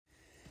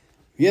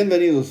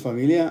Bienvenidos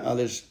familia al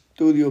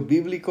estudio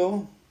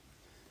bíblico.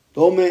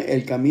 Tome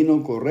el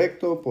camino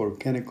correcto por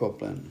Kenneth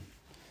Copeland.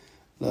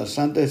 La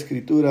Santa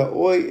Escritura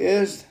hoy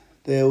es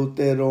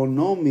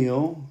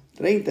Deuteronomio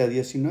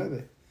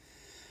 30:19.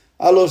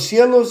 A los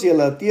cielos y a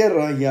la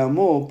tierra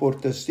llamó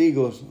por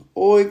testigos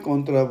hoy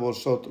contra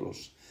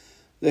vosotros,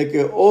 de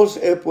que os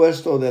he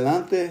puesto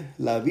delante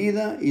la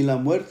vida y la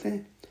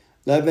muerte,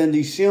 la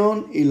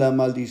bendición y la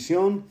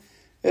maldición.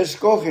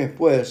 Escoge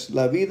pues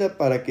la vida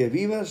para que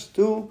vivas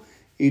tú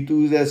y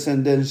tu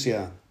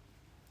descendencia.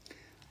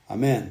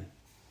 Amén.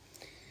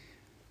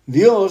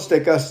 Dios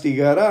te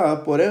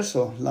castigará por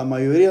eso. La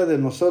mayoría de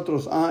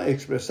nosotros ha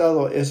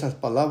expresado esas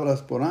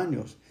palabras por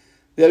años.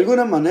 De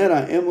alguna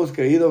manera hemos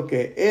creído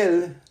que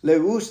Él le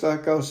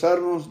gusta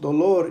causarnos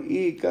dolor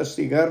y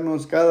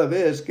castigarnos cada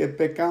vez que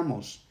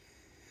pecamos.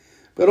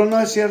 Pero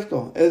no es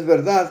cierto. Es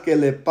verdad que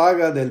la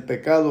paga del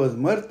pecado es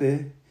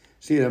muerte.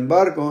 Sin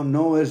embargo,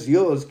 no es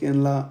Dios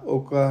quien la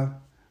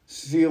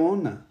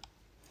ocasiona.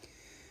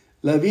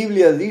 La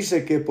Biblia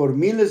dice que por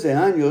miles de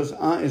años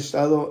ha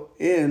estado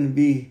en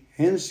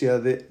vigencia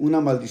de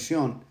una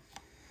maldición.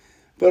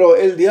 Pero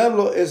el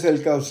diablo es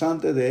el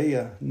causante de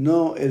ella,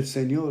 no el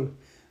Señor.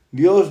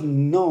 Dios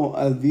no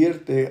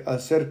advierte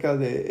acerca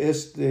de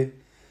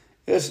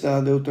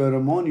esta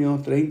Deuteronomio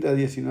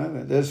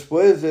 30:19.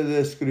 Después de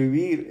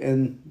describir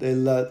en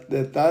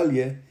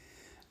detalle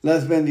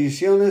las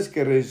bendiciones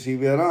que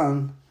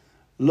recibirán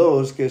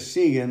los que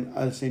siguen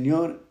al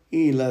Señor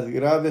y las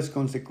graves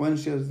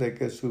consecuencias de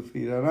que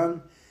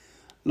sufrirán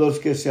los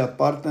que se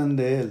apartan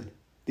de Él.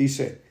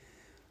 Dice,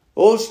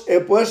 os he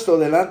puesto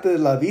delante de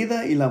la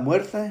vida y la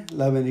muerte,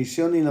 la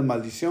bendición y la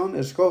maldición.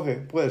 Escoge,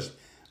 pues,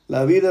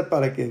 la vida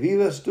para que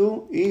vivas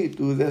tú y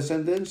tu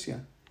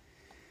descendencia.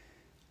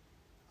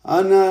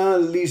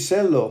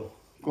 Analícelo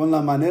con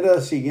la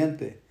manera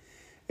siguiente.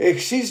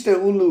 ¿Existe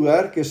un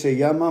lugar que se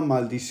llama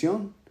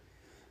maldición?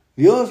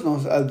 Dios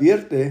nos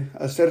advierte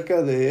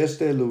acerca de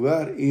este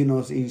lugar y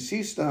nos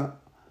insista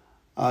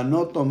a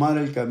no tomar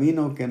el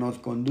camino que nos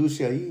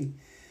conduce allí.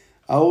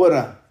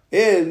 Ahora,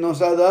 Él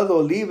nos ha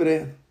dado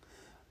libre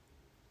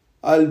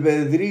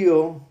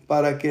albedrío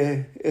para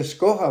que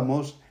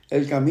escojamos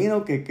el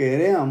camino que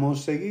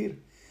queremos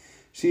seguir.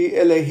 Si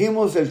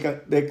elegimos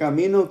el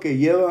camino que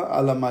lleva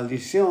a la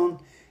maldición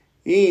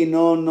y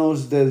no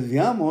nos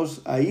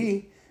desviamos,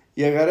 ahí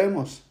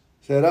llegaremos.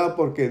 ¿Será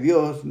porque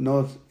Dios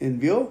nos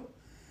envió?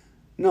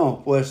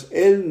 No, pues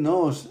Él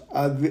nos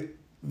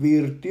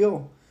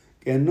advirtió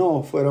que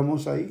no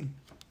fuéramos ahí.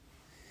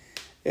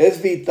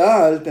 Es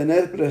vital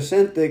tener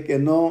presente que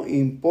no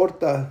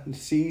importa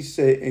si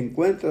se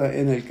encuentra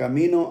en el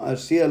camino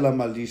hacia la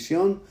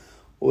maldición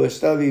o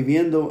está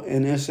viviendo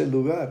en ese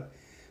lugar.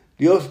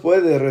 Dios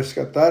puede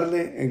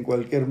rescatarle en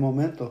cualquier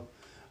momento.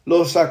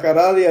 Lo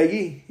sacará de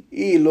allí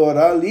y lo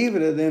hará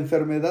libre de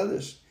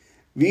enfermedades,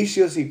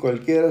 vicios y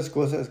cualquier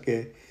cosas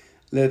que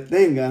le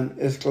tengan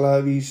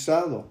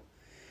esclavizado.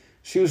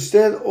 Si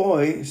usted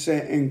hoy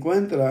se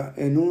encuentra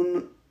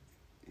en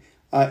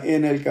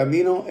el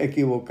camino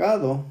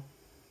equivocado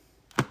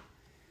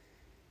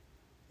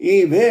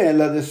y ve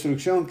la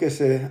destrucción que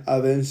se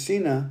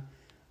avecina,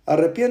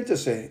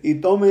 arrepiéntese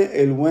y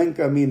tome el buen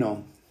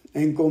camino.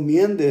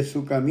 Encomiende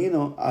su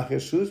camino a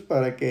Jesús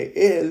para que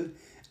Él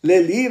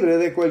le libre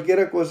de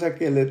cualquier cosa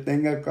que le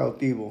tenga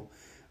cautivo.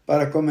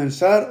 Para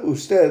comenzar,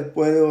 usted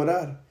puede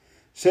orar.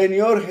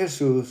 Señor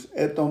Jesús,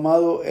 he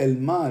tomado el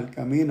mal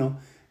camino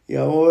y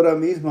ahora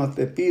mismo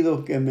te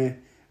pido que me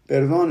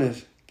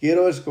perdones.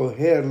 Quiero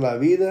escoger la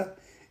vida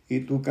y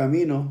tu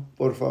camino.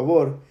 Por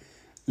favor,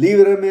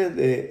 líbrame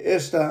de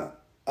esta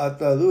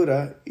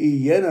atadura y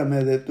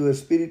lléname de tu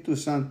Espíritu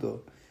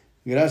Santo.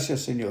 Gracias,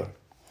 Señor.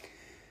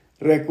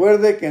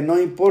 Recuerde que no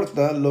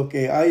importa lo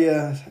que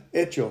hayas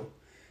hecho,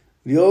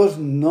 Dios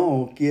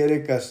no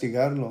quiere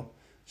castigarlo,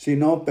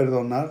 sino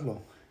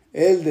perdonarlo.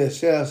 Él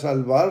desea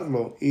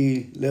salvarlo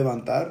y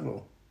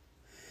levantarlo.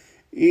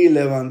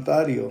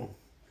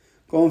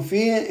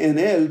 Confíe en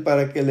Él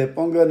para que le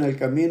ponga en el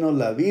camino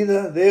la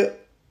vida de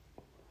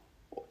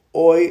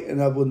hoy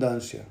en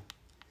abundancia.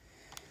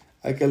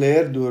 Hay que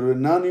leer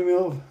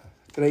Deuteronomio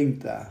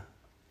 30.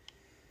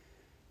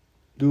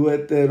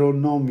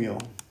 Deuteronomio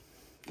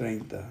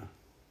 30.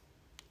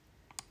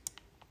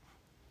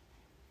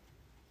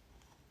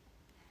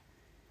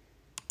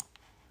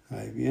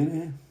 Ahí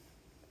viene.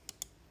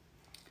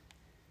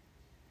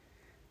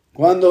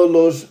 Cuando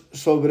los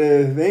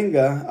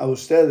sobrevenga a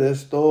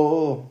ustedes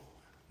todo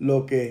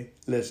lo que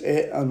les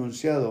he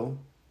anunciado,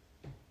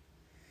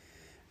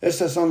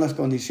 estas son las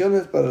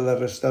condiciones para la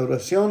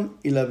restauración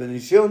y la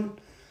bendición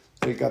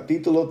del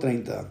capítulo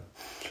 30.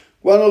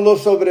 Cuando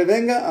los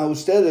sobrevenga a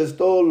ustedes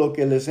todo lo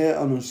que les he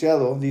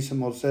anunciado, dice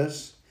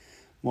Moisés,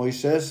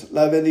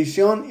 la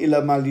bendición y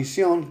la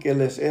maldición que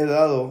les he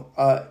dado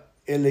a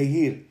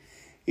elegir,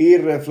 y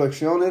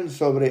reflexionen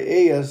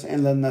sobre ellas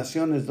en las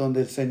naciones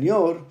donde el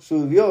Señor,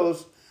 su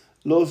Dios,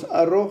 los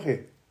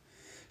arroje.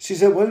 Si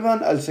se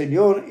vuelvan al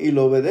Señor y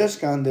lo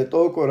obedezcan de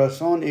todo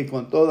corazón y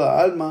con toda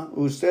alma,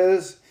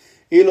 ustedes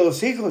y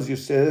los hijos de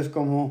ustedes,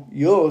 como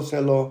yo se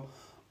lo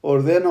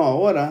ordeno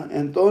ahora,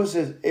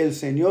 entonces el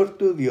Señor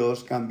tu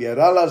Dios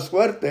cambiará la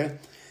suerte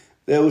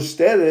de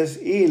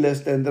ustedes y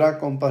les tendrá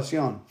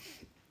compasión.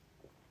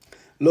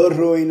 Los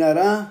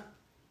ruinará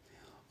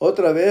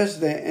otra vez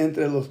de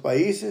entre los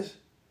países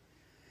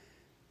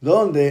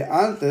donde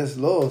antes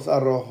los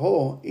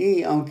arrojó,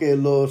 y aunque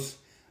los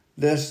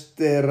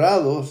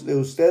desterrados de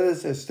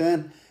ustedes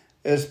estén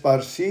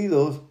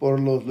esparcidos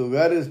por los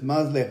lugares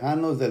más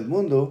lejanos del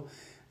mundo,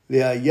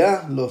 de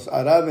allá los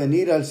hará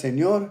venir al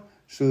Señor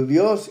su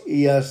Dios,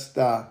 y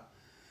hasta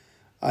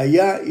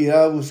allá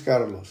irá a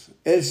buscarlos.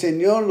 El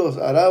Señor los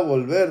hará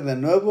volver de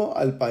nuevo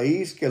al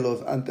país que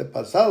los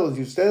antepasados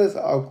de ustedes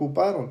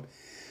ocuparon,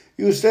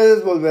 y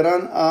ustedes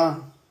volverán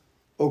a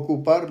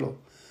ocuparlo.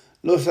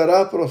 Los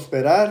hará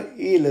prosperar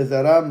y les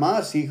dará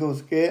más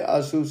hijos que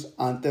a sus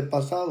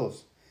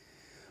antepasados.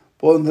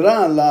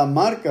 Pondrá la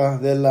marca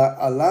de la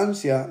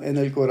alianza en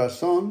el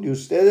corazón de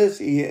ustedes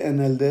y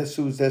en el de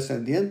sus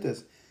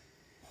descendientes,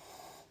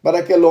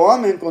 para que lo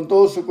amen con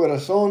todo su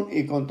corazón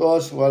y con toda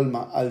su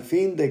alma, al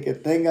fin de que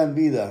tengan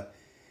vida.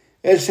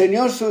 El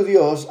Señor su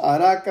Dios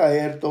hará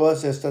caer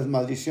todas estas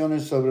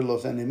maldiciones sobre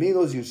los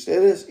enemigos de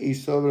ustedes y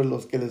sobre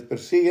los que les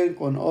persiguen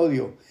con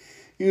odio,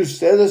 y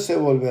ustedes se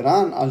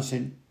volverán al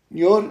Señor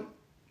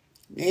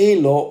y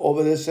lo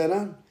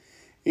obedecerán,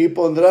 y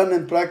pondrán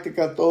en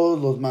práctica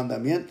todos los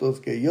mandamientos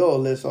que yo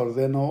les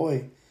ordeno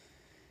hoy.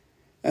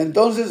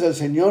 Entonces el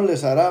Señor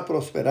les hará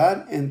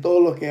prosperar en todo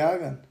lo que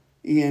hagan,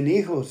 y en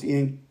hijos, y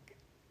en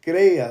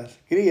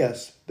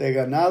crías de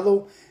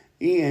ganado,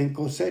 y en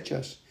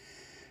cosechas.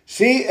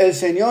 Sí, el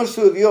Señor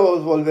su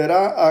Dios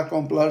volverá a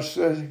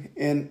complacer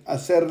en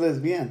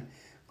hacerles bien,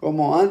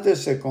 como antes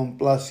se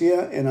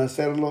complacía en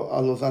hacerlo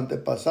a los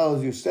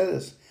antepasados de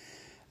ustedes.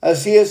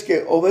 Así es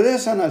que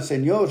obedezcan al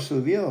Señor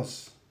su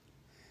Dios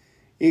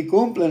y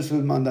cumplen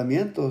sus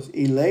mandamientos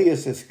y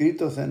leyes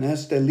escritos en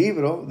este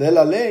libro de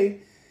la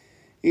ley,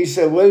 y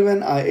se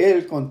vuelven a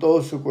Él con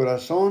todo su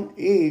corazón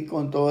y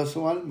con toda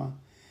su alma.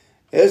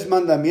 Es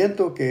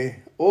mandamiento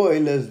que hoy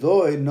les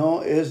doy,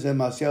 no es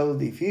demasiado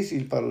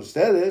difícil para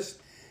ustedes,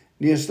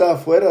 ni está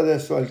fuera de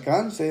su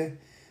alcance,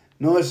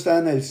 no está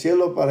en el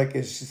cielo para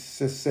que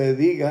se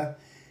diga: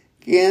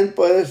 ¿quién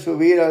puede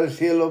subir al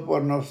cielo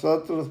por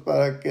nosotros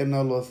para que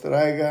nos los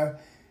traiga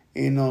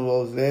y nos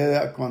los dé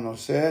a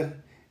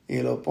conocer y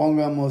lo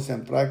pongamos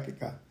en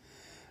práctica?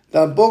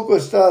 Tampoco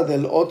está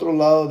del otro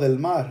lado del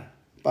mar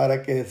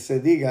para que se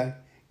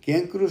diga: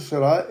 ¿quién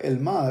cruzará el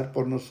mar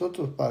por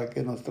nosotros para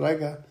que nos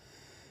traiga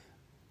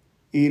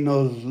y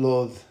nos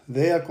lo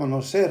dé a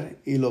conocer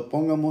y lo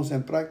pongamos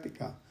en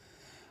práctica?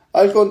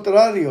 Al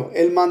contrario,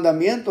 el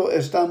mandamiento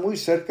está muy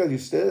cerca de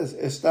ustedes,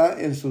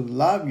 está en sus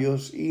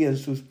labios y en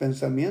sus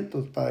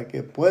pensamientos para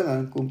que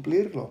puedan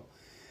cumplirlo.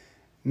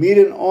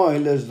 Miren, hoy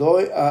les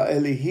doy a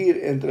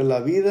elegir entre la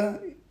vida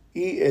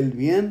y el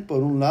bien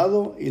por un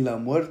lado, y la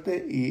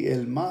muerte y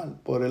el mal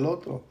por el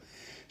otro.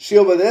 Si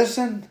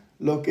obedecen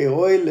lo que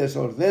hoy les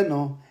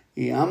ordeno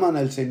y aman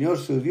al Señor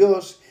su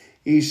Dios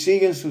y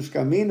siguen sus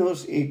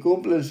caminos y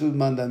cumplen sus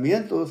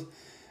mandamientos,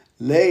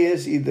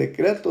 leyes y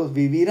decretos,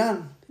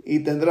 vivirán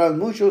y tendrán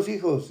muchos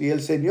hijos, y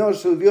el Señor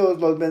su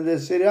Dios los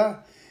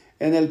bendecirá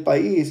en el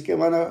país que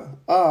van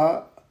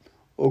a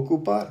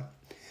ocupar.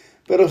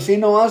 Pero si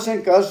no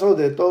hacen caso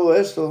de todo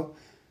esto,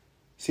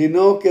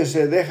 sino que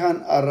se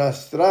dejan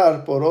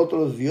arrastrar por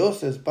otros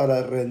dioses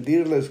para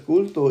rendirles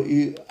culto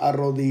y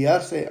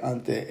arrodillarse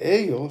ante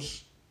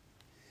ellos,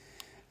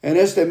 en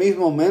este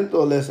mismo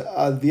momento les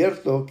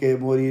advierto que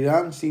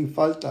morirán sin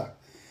falta,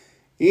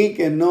 y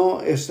que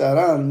no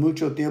estarán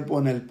mucho tiempo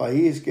en el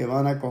país que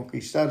van a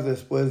conquistar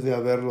después de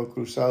haberlo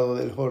cruzado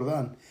del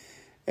Jordán.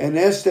 En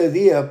este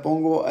día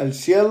pongo al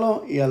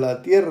cielo y a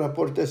la tierra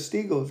por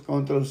testigos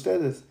contra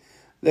ustedes,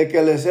 de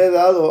que les he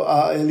dado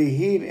a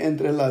elegir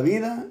entre la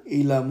vida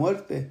y la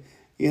muerte,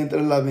 y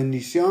entre la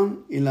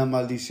bendición y la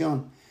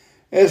maldición.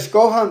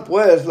 Escojan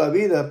pues la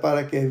vida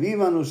para que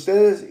vivan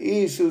ustedes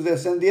y sus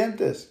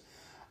descendientes.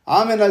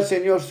 Amen al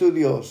Señor su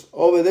Dios,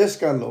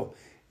 obedézcanlo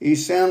y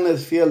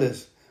seanles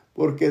fieles,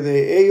 porque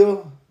de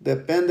ello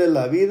depende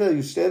la vida de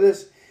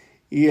ustedes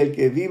y el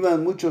que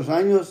vivan muchos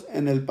años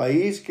en el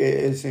país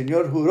que el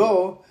Señor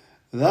juró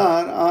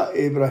dar a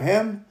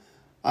Abraham,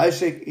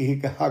 Isaac y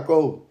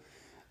Jacob,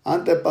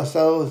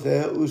 antepasados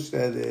de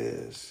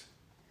ustedes.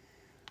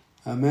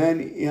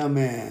 Amén y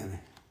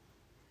amén.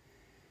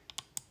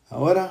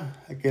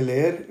 Ahora hay que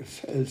leer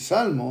el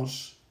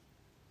Salmos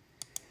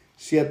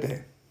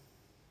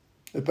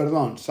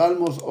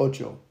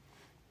 8.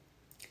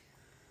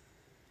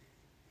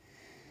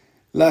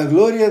 La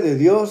gloria de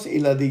Dios y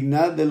la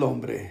dignidad del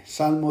hombre.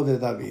 Salmo de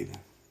David.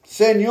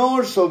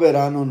 Señor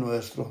soberano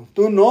nuestro,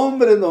 tu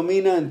nombre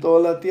domina en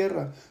toda la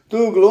tierra.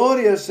 Tu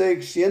gloria se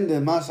extiende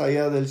más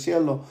allá del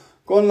cielo.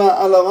 Con la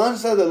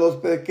alabanza de los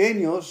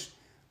pequeños,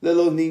 de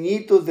los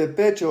niñitos de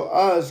pecho,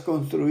 has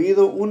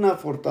construido una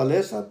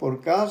fortaleza por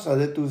casa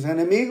de tus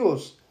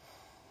enemigos,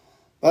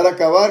 para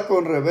acabar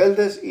con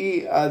rebeldes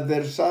y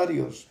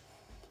adversarios.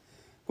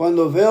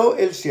 Cuando veo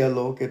el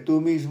cielo que tú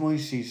mismo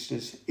hiciste,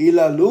 y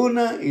la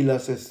luna y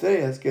las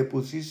estrellas que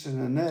pusiste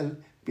en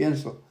él,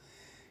 pienso,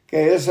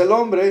 ¿qué es el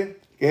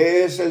hombre?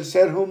 ¿Qué es el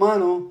ser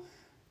humano?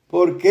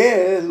 ¿Por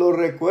qué lo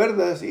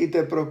recuerdas y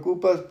te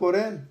preocupas por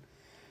él?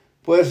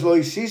 Pues lo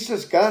hiciste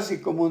casi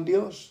como un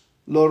Dios.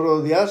 Lo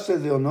rodeaste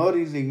de honor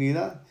y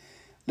dignidad.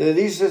 Le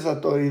dices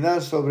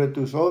autoridad sobre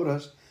tus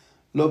obras.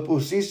 Lo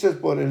pusiste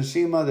por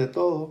encima de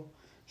todo.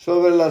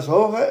 Sobre las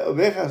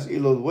ovejas y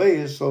los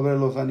bueyes, sobre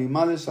los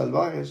animales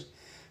salvajes,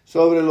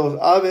 sobre los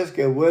aves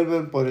que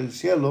vuelven por el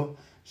cielo,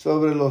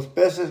 sobre los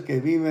peces que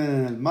viven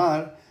en el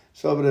mar,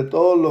 sobre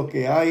todo lo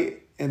que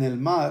hay en el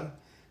mar.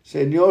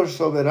 Señor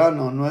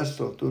soberano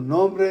nuestro, tu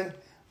nombre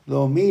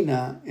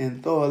domina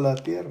en toda la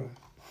tierra.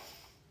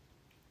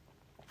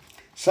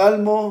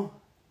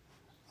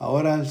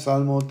 Ahora el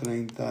Salmo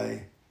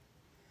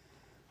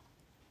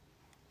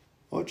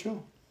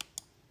 38.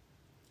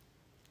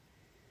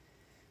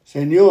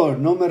 Señor,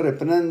 no me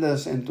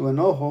reprendas en tu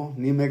enojo,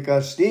 ni me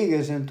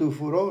castigues en tu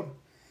furor,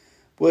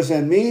 pues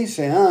en mí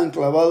se han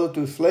clavado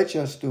tus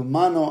flechas, tu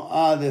mano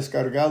ha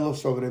descargado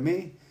sobre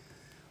mí,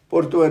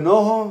 por tu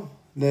enojo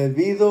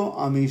debido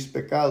a mis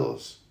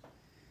pecados.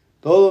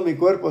 Todo mi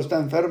cuerpo está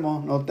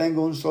enfermo, no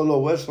tengo un solo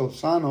hueso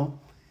sano.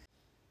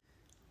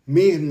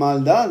 Mis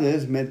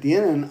maldades me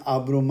tienen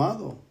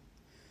abrumado.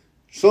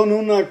 Son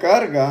una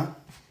carga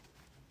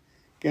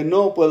que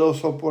no puedo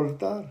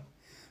soportar.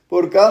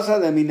 Por causa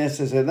de mi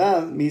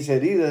necesidad, mis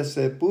heridas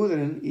se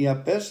pudren y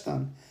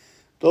apestan.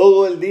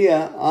 Todo el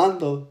día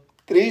ando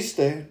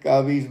triste,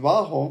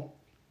 cabizbajo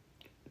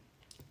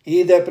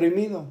y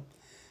deprimido.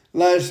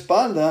 La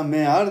espalda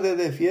me arde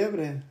de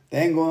fiebre.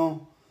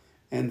 Tengo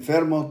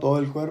enfermo todo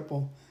el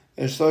cuerpo.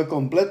 Estoy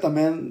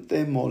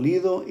completamente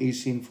molido y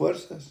sin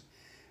fuerzas.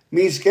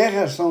 Mis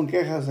quejas son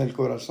quejas del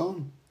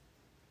corazón.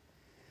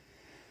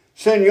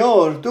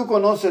 Señor, tú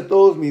conoces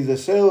todos mis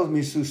deseos,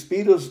 mis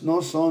suspiros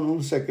no son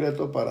un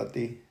secreto para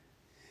ti.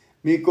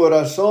 Mi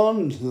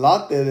corazón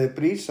late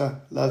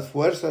deprisa, las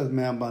fuerzas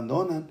me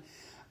abandonan,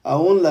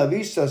 aún la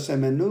vista se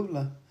me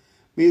nubla.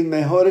 Mis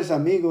mejores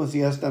amigos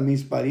y hasta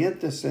mis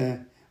parientes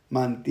se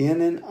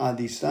mantienen a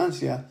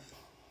distancia,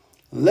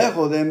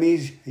 lejos de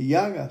mis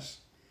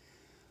llagas.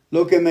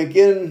 Los que me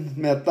quieren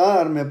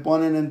matar me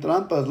ponen en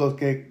trampas, los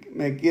que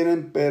me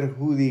quieren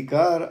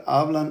perjudicar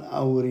hablan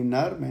a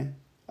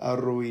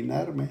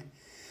arruinarme,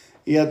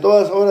 y a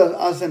todas horas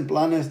hacen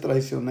planes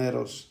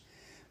traicioneros.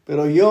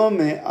 Pero yo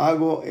me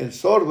hago el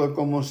sordo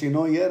como si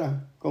no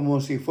oyera,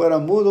 como si fuera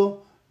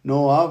mudo,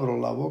 no abro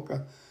la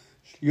boca.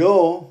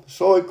 Yo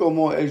soy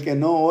como el que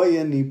no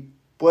oye ni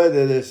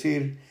puede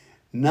decir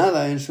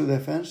nada en su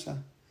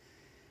defensa.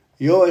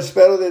 Yo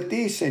espero de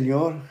ti,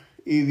 Señor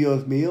y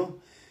Dios mío,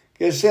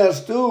 que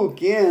seas tú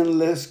quien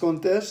les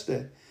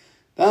conteste.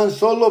 Tan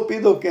solo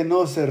pido que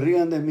no se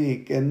rían de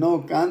mí, que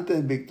no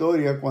canten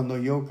victoria cuando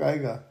yo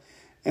caiga.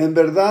 En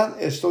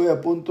verdad estoy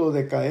a punto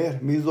de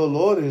caer. Mis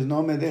dolores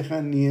no me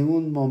dejan ni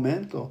un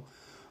momento.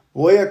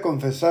 Voy a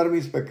confesar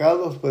mis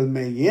pecados, pues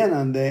me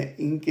llenan de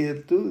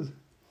inquietud.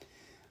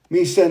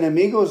 Mis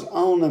enemigos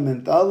han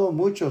aumentado,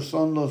 muchos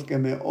son los que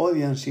me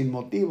odian sin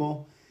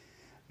motivo.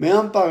 Me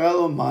han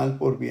pagado mal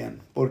por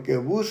bien, porque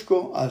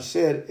busco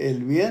hacer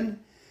el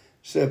bien,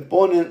 se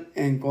ponen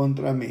en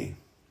contra mí.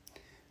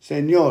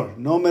 Señor,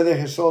 no me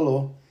dejes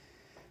solo.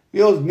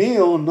 Dios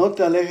mío, no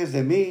te alejes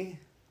de mí.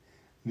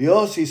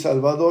 Dios y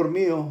Salvador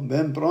mío,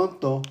 ven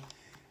pronto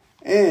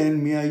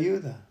en mi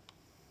ayuda.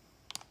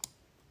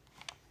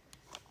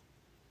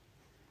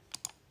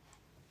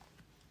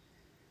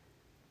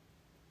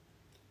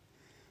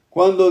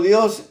 Cuando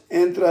Dios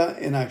entra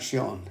en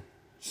acción.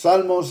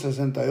 Salmo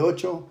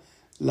 68,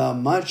 la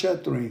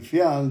marcha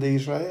triunfal de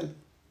Israel.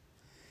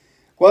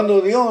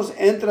 Cuando Dios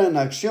entra en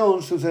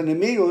acción, sus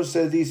enemigos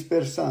se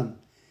dispersan.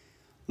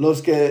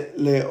 Los que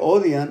le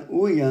odian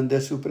huyan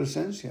de su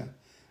presencia.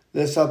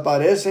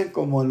 Desaparecen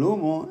como el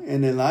humo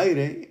en el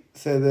aire,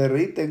 se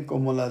derriten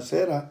como la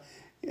cera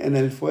en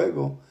el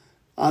fuego.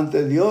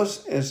 Ante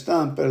Dios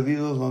están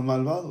perdidos los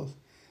malvados,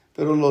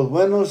 pero los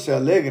buenos se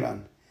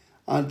alegran.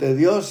 Ante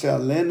Dios se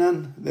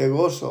alenan de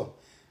gozo,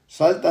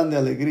 saltan de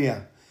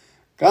alegría.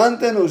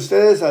 Canten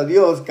ustedes a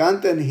Dios,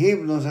 canten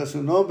himnos a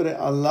su nombre,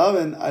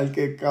 alaben al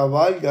que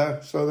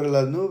cabalga sobre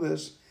las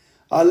nubes.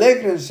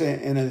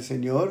 Alégrense en el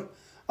Señor,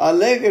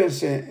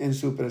 alégrense en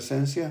su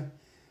presencia.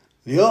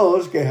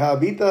 Dios, que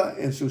habita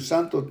en su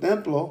santo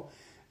templo,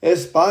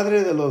 es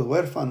padre de los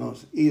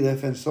huérfanos y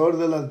defensor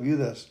de las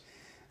viudas.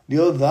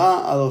 Dios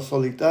da a los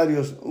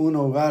solitarios un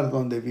hogar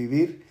donde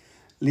vivir,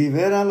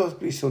 libera a los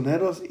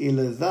prisioneros y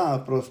les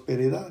da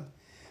prosperidad.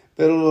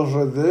 Pero los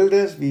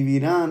rebeldes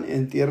vivirán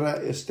en tierra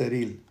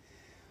estéril.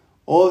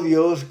 Oh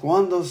Dios,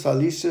 cuando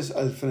saliste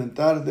al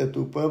enfrentar de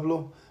tu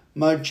pueblo,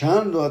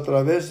 marchando a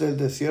través del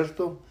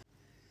desierto,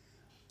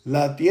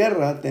 la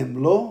tierra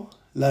tembló,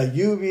 la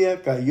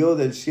lluvia cayó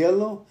del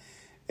cielo,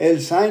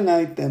 el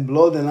Sinai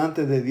tembló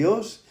delante de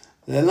Dios,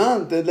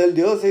 delante del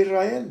Dios de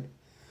Israel.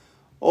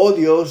 Oh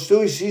Dios,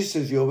 tú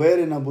hiciste llover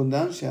en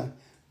abundancia,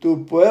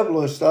 tu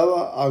pueblo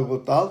estaba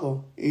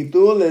agotado y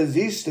tú les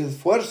diste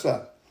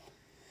fuerza.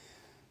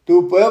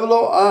 Tu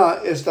pueblo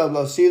ha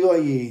establecido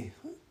allí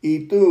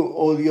y tú,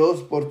 oh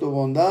Dios, por tu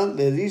bondad,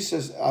 le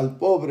dices al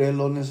pobre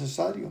lo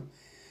necesario.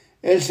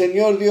 El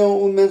Señor dio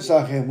un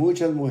mensaje,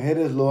 muchas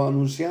mujeres lo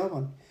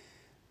anunciaban.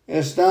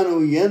 Están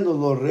huyendo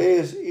los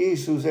reyes y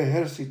sus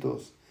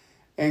ejércitos.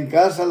 En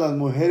casa las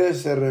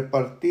mujeres se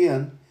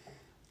repartían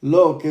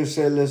lo que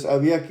se les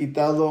había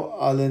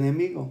quitado al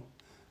enemigo.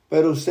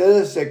 Pero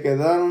ustedes se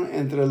quedaron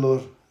entre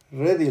los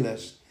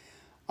rediles,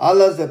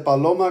 alas de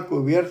paloma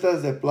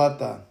cubiertas de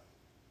plata,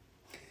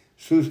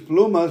 sus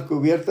plumas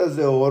cubiertas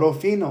de oro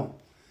fino.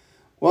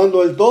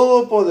 Cuando el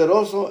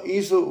Todopoderoso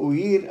hizo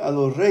huir a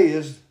los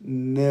reyes,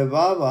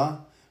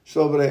 nevaba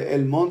sobre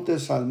el monte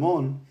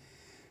Salmón.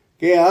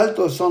 Qué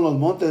altos son los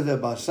montes de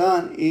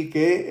Basán y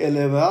qué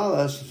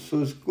elevadas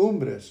sus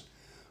cumbres.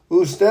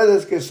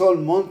 Ustedes que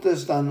son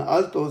montes tan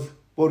altos,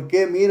 ¿por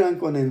qué miran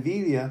con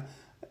envidia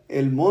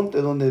el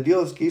monte donde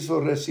Dios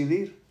quiso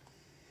residir?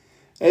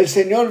 El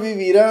Señor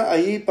vivirá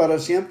allí para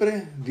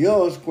siempre.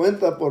 Dios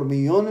cuenta por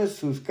millones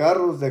sus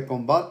carros de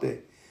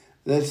combate.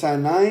 Del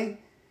Sinai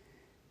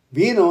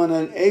vino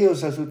en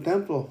ellos a su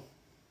templo.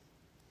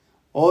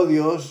 Oh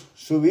Dios,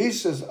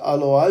 subiste a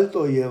lo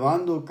alto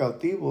llevando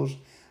cautivos,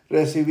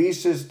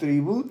 recibiste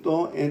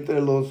tributo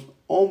entre los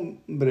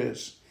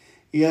hombres,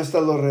 y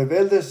hasta los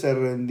rebeldes se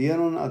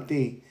rindieron a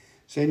ti.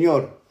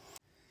 Señor,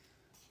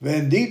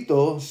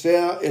 bendito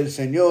sea el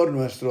Señor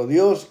nuestro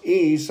Dios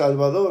y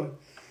Salvador,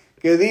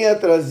 que día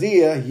tras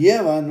día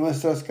lleva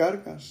nuestras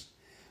cargas.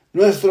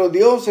 Nuestro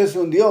Dios es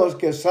un Dios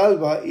que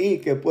salva y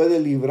que puede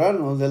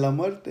librarnos de la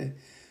muerte.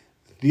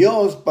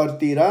 Dios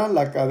partirá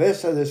la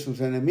cabeza de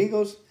sus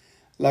enemigos,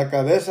 la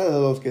cabeza de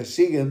los que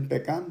siguen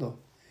pecando.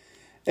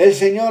 El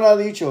Señor ha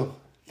dicho,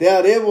 te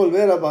haré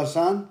volver a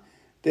Basán,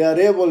 te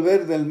haré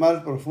volver del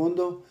mar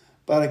profundo,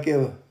 para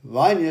que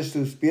bañes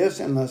tus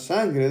pies en la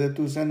sangre de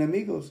tus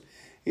enemigos,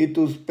 y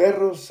tus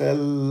perros se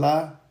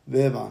la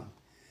beban.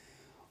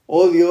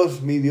 Oh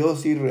Dios, mi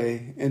Dios y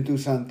Rey, en tu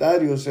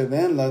santuario se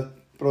ven las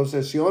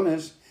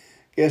procesiones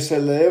que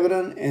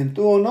celebran en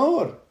tu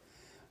honor.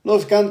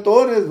 Los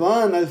cantores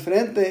van al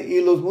frente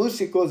y los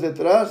músicos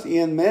detrás, y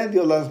en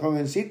medio las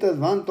jovencitas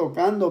van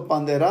tocando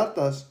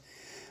panderatas.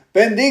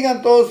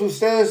 Bendigan todos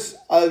ustedes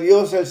a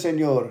Dios el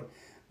Señor.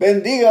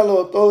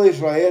 Bendígalo todo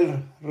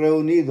Israel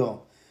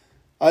reunido.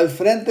 Al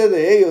frente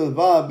de ellos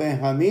va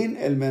Benjamín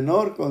el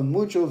menor con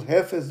muchos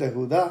jefes de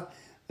Judá,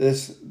 de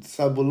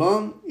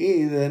Zabulón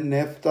y de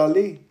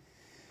Neftalí.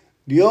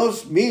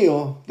 Dios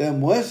mío,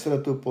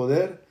 demuestra tu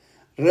poder.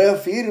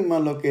 Reafirma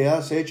lo que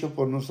has hecho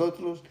por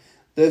nosotros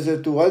desde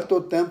tu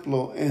alto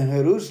templo en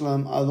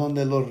Jerusalén, a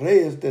donde los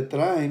reyes te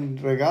traen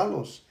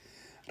regalos.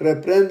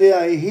 Reprende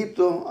a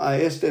Egipto, a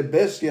esta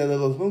bestia de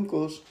los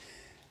juncos,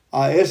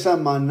 a esa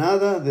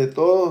manada de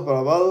todos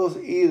bravados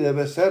y de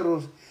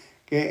becerros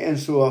que en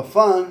su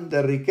afán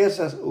de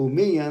riquezas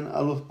humillan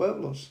a los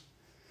pueblos.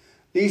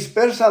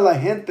 Dispersa a la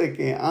gente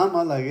que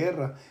ama la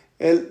guerra.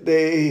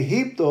 De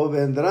Egipto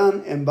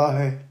vendrán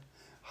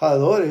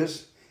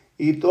embajadores,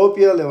 y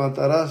Topia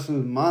levantará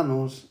sus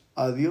manos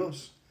a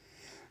Dios.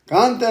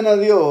 Canten a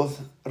Dios,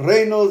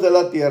 reinos de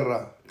la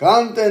tierra.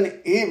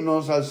 Canten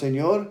himnos al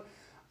Señor,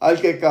 al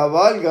que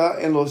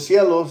cabalga en los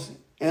cielos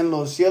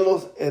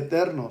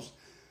eternos.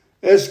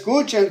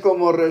 Escuchen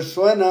cómo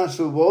resuena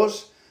su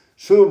voz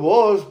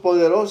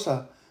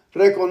poderosa.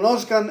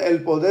 Reconozcan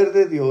el poder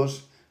de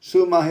Dios.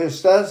 Su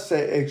majestad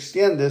se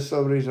extiende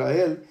sobre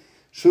Israel.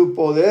 Su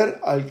poder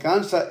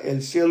alcanza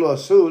el cielo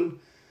azul.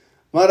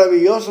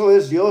 Maravilloso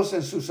es Dios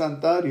en su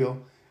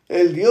santuario.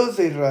 El Dios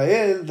de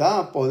Israel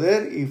da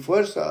poder y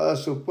fuerza a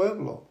su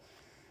pueblo.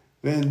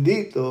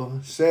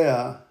 Bendito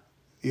sea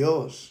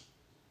Dios.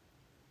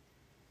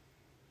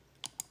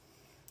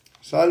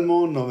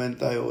 Salmo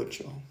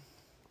 98.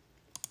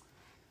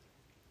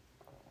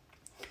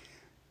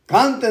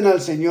 Canten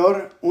al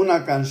Señor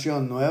una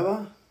canción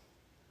nueva,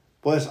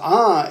 pues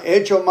ha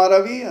hecho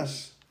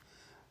maravillas.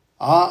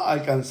 Ha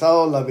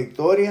alcanzado la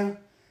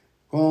victoria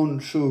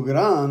con su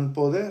gran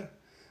poder.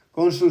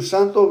 Con su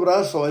santo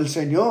brazo el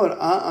Señor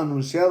ha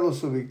anunciado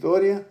su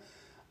victoria,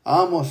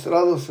 ha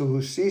mostrado su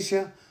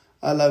justicia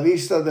a la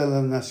vista de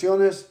las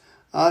naciones,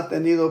 ha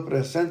tenido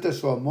presente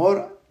su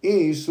amor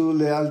y su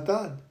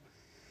lealtad.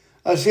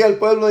 Así el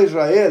pueblo de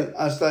Israel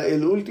hasta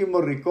el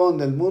último rincón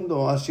del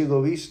mundo ha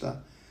sido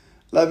vista.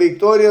 La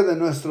victoria de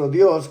nuestro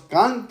Dios.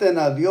 Canten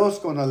a Dios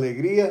con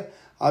alegría,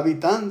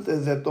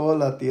 habitantes de toda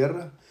la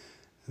tierra.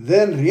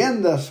 Den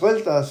rienda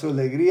suelta a su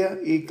alegría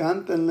y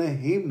cántenle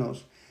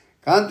himnos.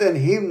 Canten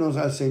himnos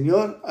al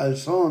Señor al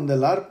son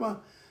del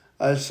arpa,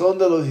 al son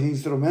de los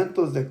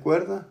instrumentos de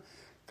cuerda.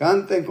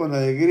 Canten con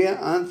alegría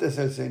antes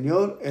el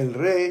Señor, el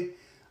Rey,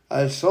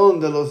 al son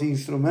de los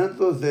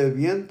instrumentos de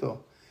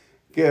viento.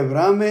 Que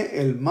brame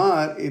el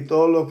mar y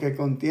todo lo que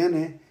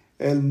contiene,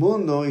 el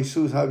mundo y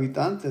sus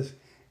habitantes.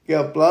 Que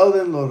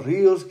aplauden los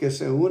ríos, que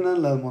se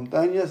unan las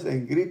montañas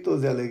en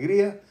gritos de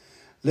alegría,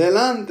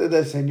 delante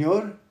del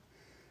Señor,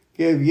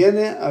 que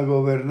viene a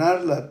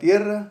gobernar la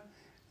tierra.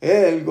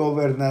 Él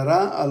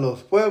gobernará a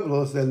los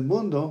pueblos del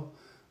mundo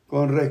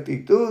con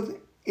rectitud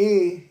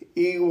y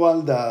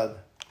igualdad.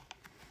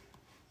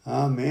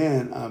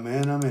 Amén,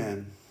 amén,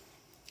 amén.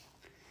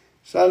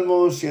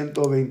 Salmo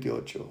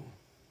 128.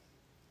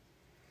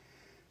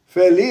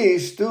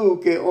 Feliz tú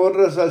que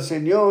honras al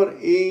Señor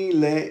y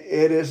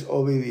le eres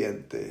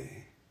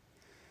obediente.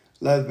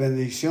 Las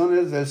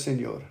bendiciones del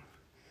Señor.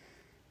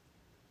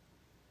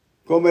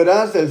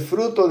 Comerás del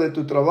fruto de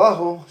tu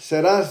trabajo,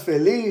 serás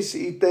feliz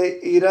y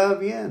te irá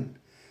bien.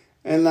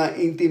 En la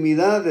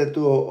intimidad de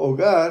tu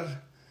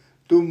hogar,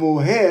 tu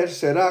mujer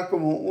será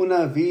como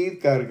una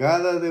vid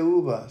cargada de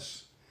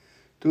uvas.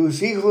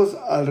 Tus hijos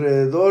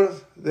alrededor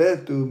de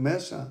tu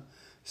mesa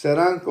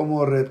serán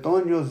como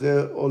retoños de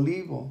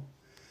olivo.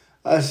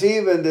 Así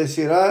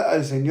bendecirá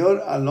el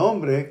Señor al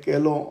hombre que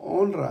lo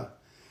honra.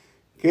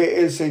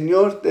 Que el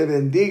Señor te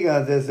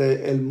bendiga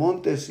desde el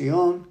monte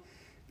Sión,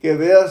 que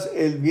veas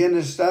el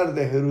bienestar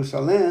de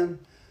Jerusalén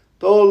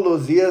todos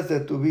los días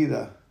de tu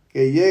vida,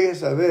 que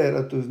llegues a ver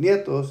a tus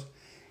nietos,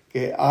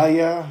 que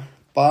haya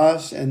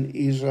paz en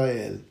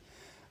Israel.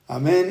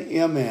 Amén y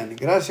amén.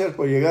 Gracias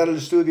por llegar al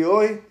estudio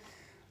hoy.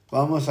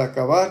 Vamos a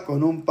acabar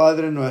con un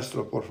Padre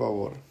Nuestro, por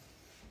favor.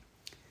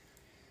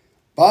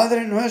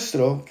 Padre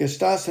nuestro que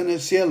estás en el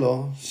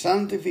cielo,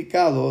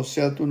 santificado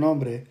sea tu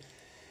nombre.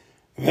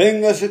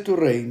 Véngase tu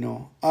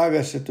reino,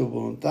 hágase tu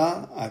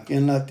voluntad, aquí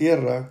en la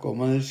tierra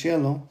como en el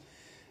cielo.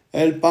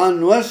 El pan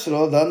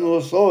nuestro,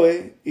 dános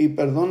hoy, y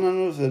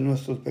perdónanos de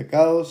nuestros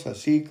pecados,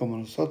 así como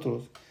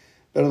nosotros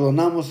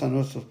perdonamos a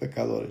nuestros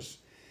pecadores.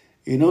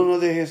 Y no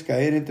nos dejes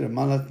caer entre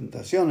malas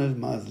tentaciones,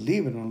 mas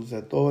líbranos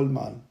de todo el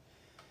mal.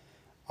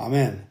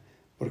 Amén.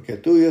 Porque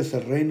tuyo es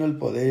el reino, el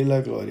poder y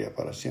la gloria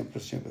para siempre,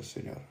 siempre,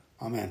 Señor.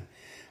 Amén.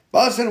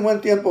 Pasen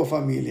buen tiempo,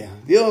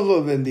 familia. Dios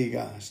los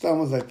bendiga.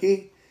 Estamos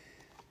aquí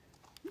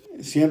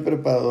siempre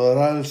para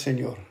adorar al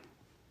Señor.